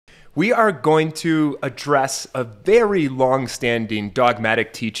we are going to address a very long-standing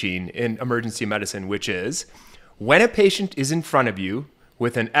dogmatic teaching in emergency medicine, which is when a patient is in front of you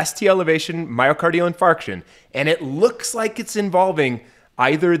with an ST elevation myocardial infarction, and it looks like it's involving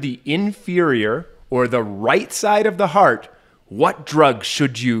either the inferior or the right side of the heart, what drug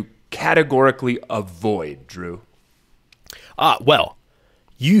should you categorically avoid, Drew? Well,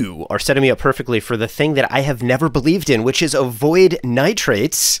 you are setting me up perfectly for the thing that I have never believed in, which is avoid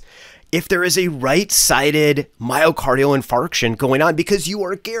nitrates if there is a right-sided myocardial infarction going on, because you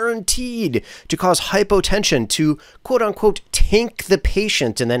are guaranteed to cause hypotension, to quote-unquote tank the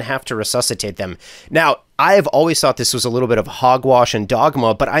patient and then have to resuscitate them. Now, I have always thought this was a little bit of hogwash and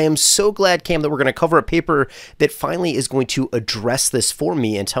dogma, but I am so glad, Cam, that we're going to cover a paper that finally is going to address this for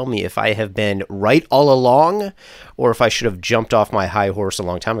me and tell me if I have been right all along or if I should have jumped off my high horse a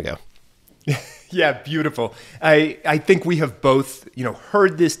long time ago. Yeah, beautiful. I think we have both,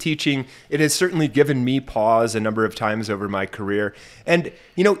 heard this teaching. It has certainly given me pause a number of times over my career. And,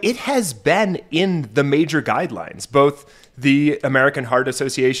 it has been in the major guidelines. Both the American Heart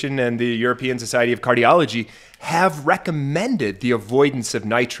Association and the European Society of Cardiology have recommended the avoidance of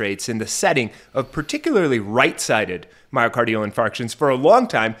nitrates in the setting of particularly right-sided myocardial infarctions for a long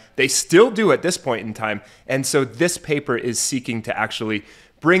time. They still do at this point in time. And so this paper is seeking to actually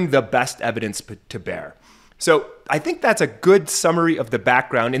bring the best evidence to bear. So I think that's a good summary of the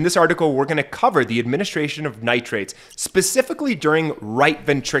background. In this article, we're going to cover the administration of nitrates, specifically during right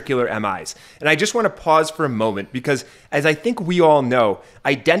ventricular MIs. And I just want to pause for a moment because, as I think we all know,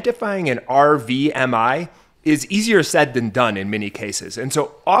 identifying an RV MI is easier said than done in many cases. And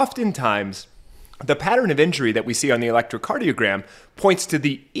so oftentimes, the pattern of injury that we see on the electrocardiogram points to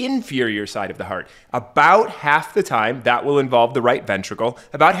the inferior side of the heart. About half the time, that will involve the right ventricle.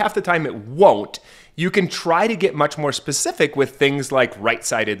 About half the time, it won't. You can try to get much more specific with things like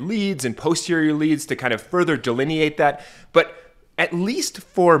right-sided leads and posterior leads to kind of further delineate that. But at least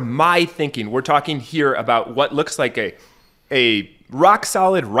for my thinking, we're talking here about what looks like a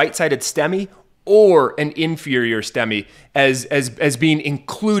rock-solid right-sided STEMI or an inferior STEMI as being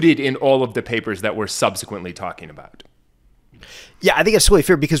included in all of the papers that we're subsequently talking about. Yeah, I think it's totally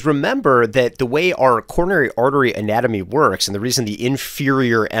fair because remember that the way our coronary artery anatomy works and the reason the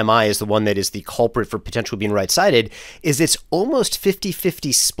inferior MI is the one that is the culprit for potentially being right-sided is it's almost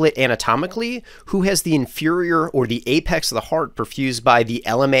 50-50 split anatomically who has the inferior or the apex of the heart perfused by the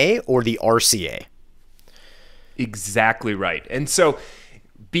LMA or the RCA. Exactly right. And so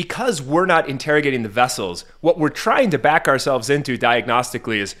because we're not interrogating the vessels, what we're trying to back ourselves into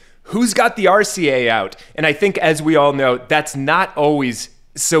diagnostically is who's got the RCA out? And I think, as we all know, that's not always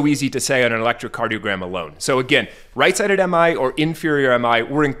so easy to say on an electrocardiogram alone. So again, right-sided MI or inferior MI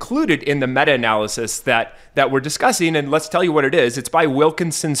were included in the meta-analysis that we're discussing, and let's tell you what it is. It's by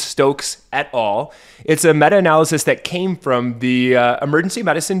Wilkinson-Stokes et al. It's a meta-analysis that came from the Emergency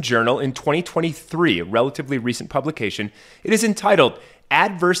Medicine Journal in 2023, a relatively recent publication. It is entitled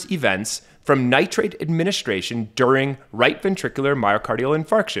Adverse Events from Nitrate Administration During Right Ventricular Myocardial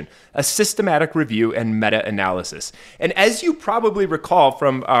Infarction, a Systematic Review and Meta-Analysis. And as you probably recall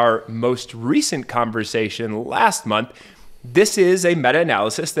from our most recent conversation last month, this is a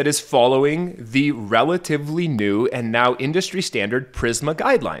meta-analysis that is following the relatively new and now industry standard PRISMA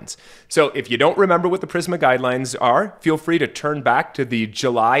guidelines. So if you don't remember what the PRISMA guidelines are, feel free to turn back to the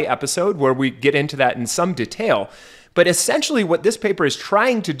July episode where we get into that in some detail. But essentially what this paper is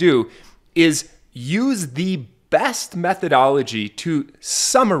trying to do is use the best methodology to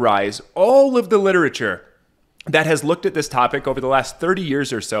summarize all of the literature that has looked at this topic over the last 30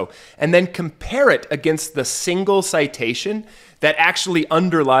 years or so, and then compare it against the single citation that actually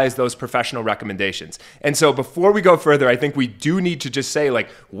underlies those professional recommendations. And so before we go further, I think we do need to just say,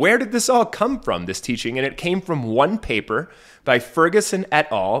 where did this all come from, this teaching? And it came from one paper by Ferguson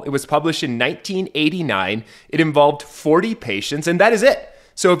et al. It was published in 1989. It involved 40 patients, and that is it.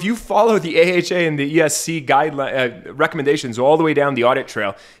 So if you follow the AHA and the ESC guideline recommendations all the way down the audit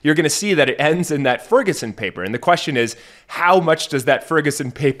trail, you're going to see that it ends in that Ferguson paper. And the question is, how much does that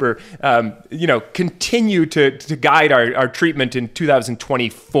Ferguson paper, continue to guide our treatment in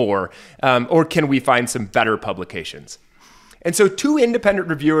 2024, or can we find some better publications? And so two independent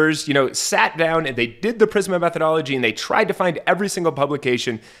reviewers, sat down and they did the PRISMA methodology and they tried to find every single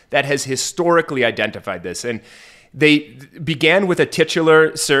publication that has historically identified this. And they began with a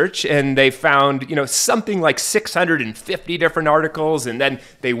titular search and they found, something like 650 different articles. And then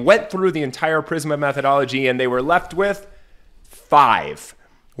they went through the entire PRISMA methodology and they were left with 5,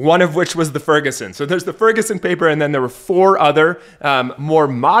 one of which was the Ferguson. So there's the Ferguson paper and then there were 4 other more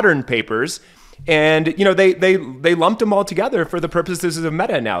modern papers. And, you know, they lumped them all together for the purposes of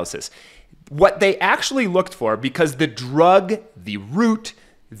meta-analysis. What they actually looked for, because the drug, the route,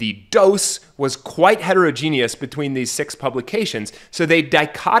 the dose was quite heterogeneous between these 6 publications, so they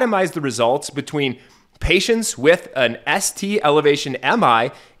dichotomized the results between patients with an ST elevation MI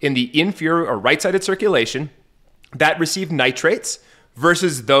in the inferior or right-sided circulation that received nitrates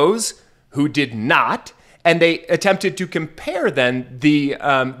versus those who did not. And they attempted to compare then the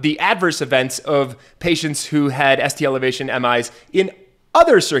adverse events of patients who had ST elevation MIs in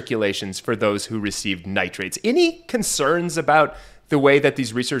other circulations for those who received nitrates. Any concerns about the way that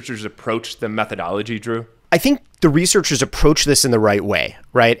these researchers approached the methodology, Drew? I think the researchers approach this in the right way,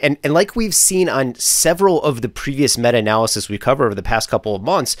 right? And like we've seen on several of the previous meta-analysis we covered over the past couple of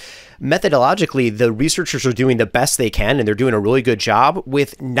months, methodologically, the researchers are doing the best they can, and they're doing a really good job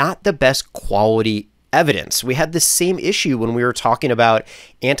with not the best quality evidence. We had the same issue when we were talking about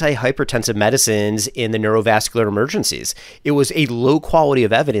antihypertensive medicines in the neurovascular emergencies. It was a low quality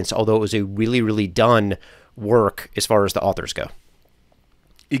of evidence, although it was a really, really done work as far as the authors go.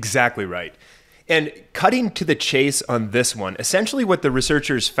 Exactly right. And cutting to the chase on this one, essentially what the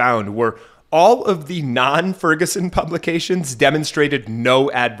researchers found were all of the non-Ferguson publications demonstrated no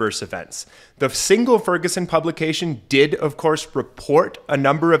adverse events. The single Ferguson publication did, of course, report a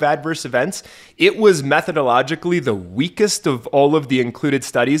number of adverse events. It was methodologically the weakest of all of the included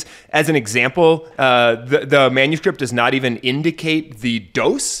studies. As an example, the manuscript does not even indicate the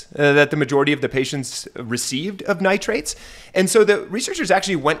dose that the majority of the patients received of nitrates. And so the researchers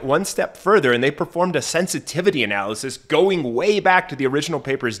actually went one step further, and they performed a sensitivity analysis going way back to the original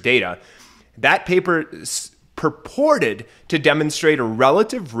paper's data. That paper purported to demonstrate a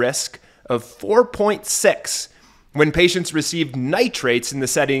relative risk of 4.6 when patients received nitrates in the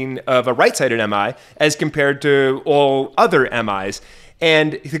setting of a right-sided MI as compared to all other MIs.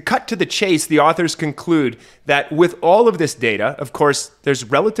 And to cut to the chase, the authors conclude that with all of this data, of course, there's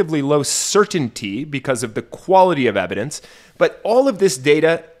relatively low certainty because of the quality of evidence, but all of this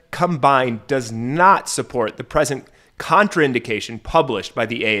data combined does not support the present contraindication published by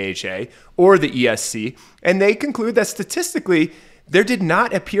the AHA or the ESC, and they conclude that statistically, there did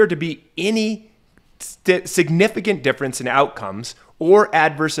not appear to be any significant difference in outcomes or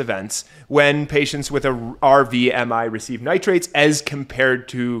adverse events when patients with a RV-MI received nitrates as compared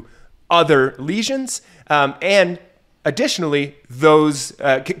to other lesions, and additionally, those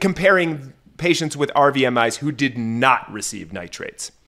comparing patients with RV-MIs who did not receive nitrates.